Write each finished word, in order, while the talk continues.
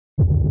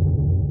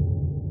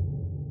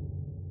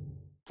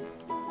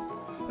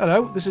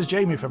Hello, this is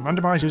Jamie from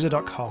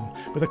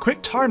randomizeuser.com with a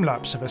quick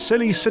time-lapse of a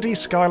silly city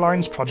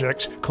Skylines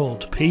project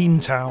called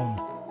Peentown.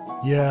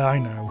 Yeah, I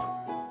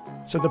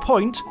know. So the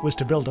point was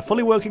to build a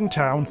fully working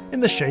town in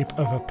the shape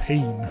of a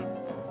peen.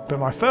 But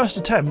my first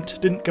attempt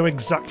didn't go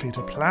exactly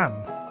to plan.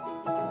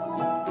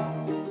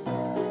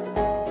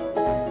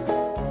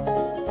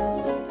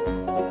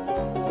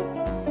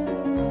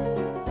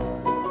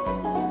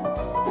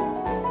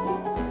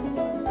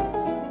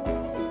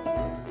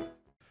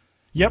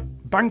 Yep,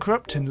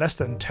 bankrupt in less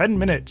than 10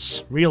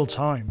 minutes, real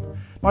time.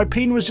 My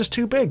peen was just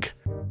too big.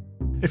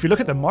 If you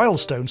look at the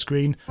milestone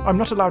screen, I'm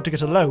not allowed to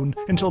get a loan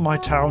until my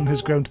town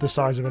has grown to the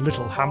size of a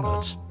little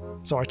hamlet.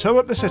 So I tore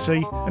up the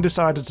city and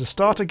decided to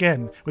start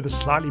again with a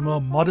slightly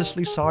more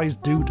modestly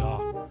sized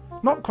doodah.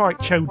 Not quite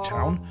Chode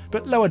Town,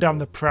 but lower down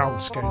the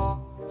proud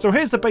scale. So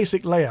here's the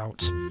basic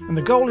layout, and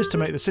the goal is to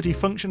make the city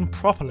function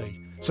properly,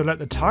 so let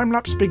the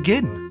time-lapse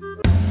begin.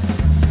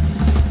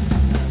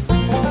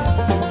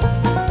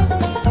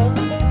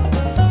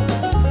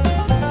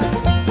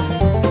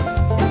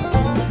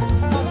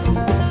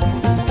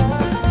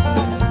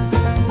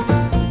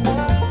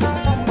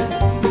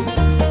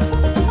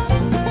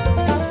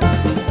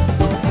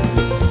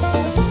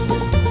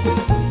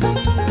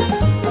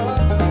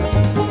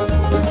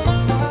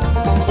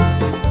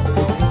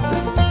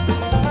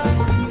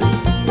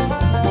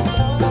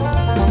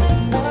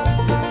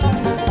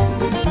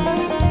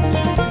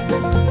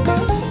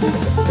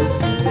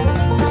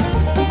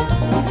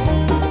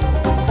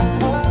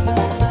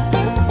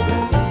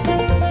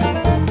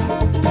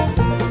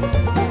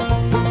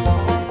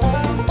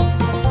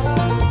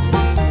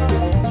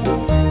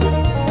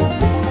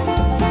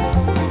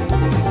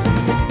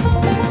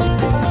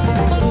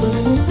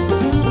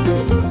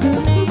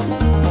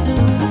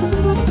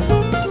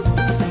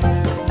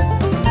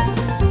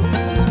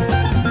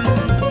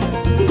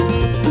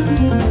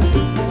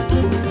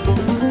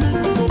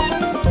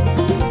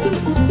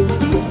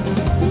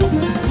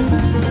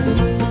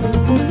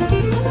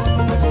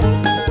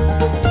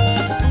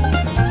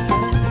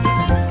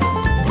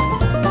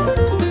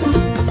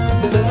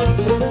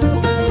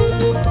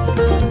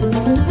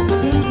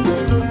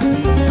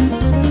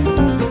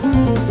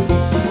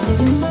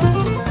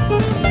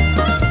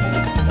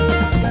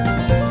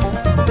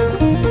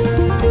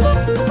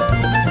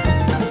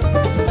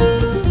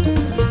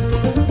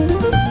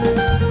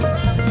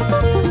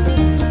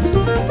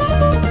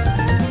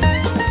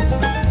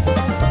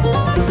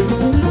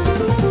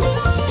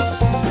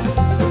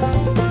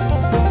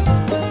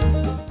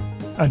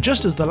 And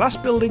just as the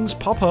last buildings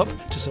pop up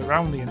to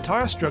surround the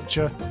entire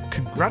structure,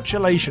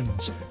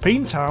 congratulations!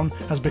 Peentown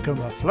has become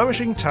a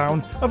flourishing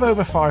town of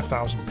over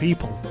 5,000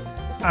 people.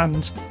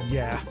 And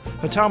yeah,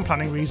 for town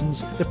planning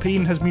reasons, the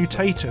peen has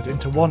mutated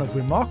into one of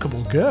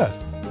remarkable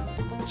girth.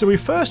 So we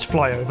first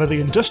fly over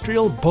the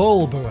industrial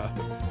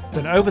Balborough,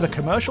 then over the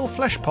commercial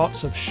flesh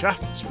pots of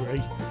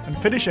Shaftesbury, and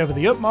finish over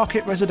the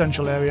upmarket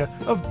residential area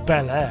of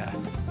Bel Air.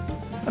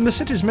 And the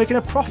city's making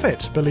a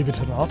profit, believe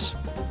it or not.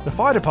 The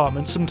fire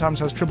department sometimes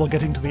has trouble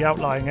getting to the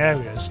outlying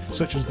areas,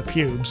 such as the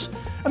pubes,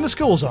 and the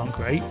schools aren't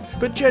great,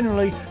 but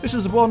generally this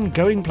is the one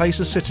going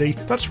places city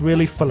that's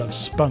really full of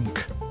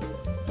spunk.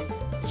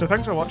 So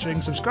thanks for watching,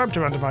 subscribe to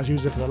Randomise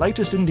User for the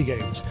latest indie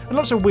games, and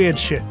lots of weird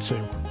shit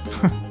too.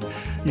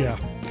 Yeah,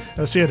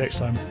 see you next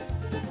time.